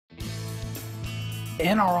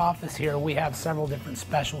In our office here, we have several different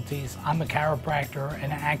specialties. I'm a chiropractor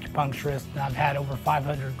and an acupuncturist, and I've had over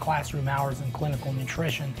 500 classroom hours in clinical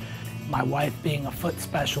nutrition. My wife being a foot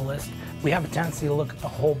specialist, we have a tendency to look at the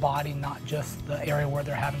whole body, not just the area where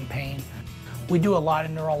they're having pain. We do a lot of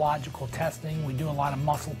neurological testing. We do a lot of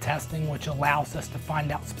muscle testing, which allows us to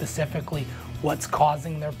find out specifically what's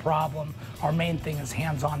causing their problem. Our main thing is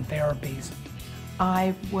hands-on therapies.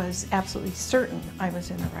 I was absolutely certain I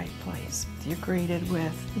was in the right place. You're greeted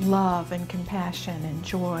with love and compassion and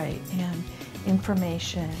joy and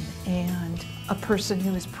information and a person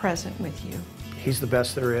who is present with you. He's the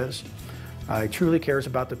best there is. He truly cares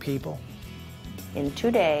about the people. In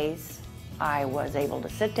 2 days, I was able to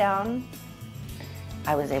sit down,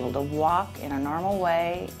 I was able to walk in a normal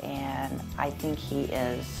way, and I think he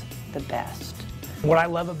is the best. What I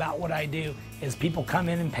love about what I do is people come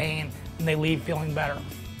in pain and they leave feeling better.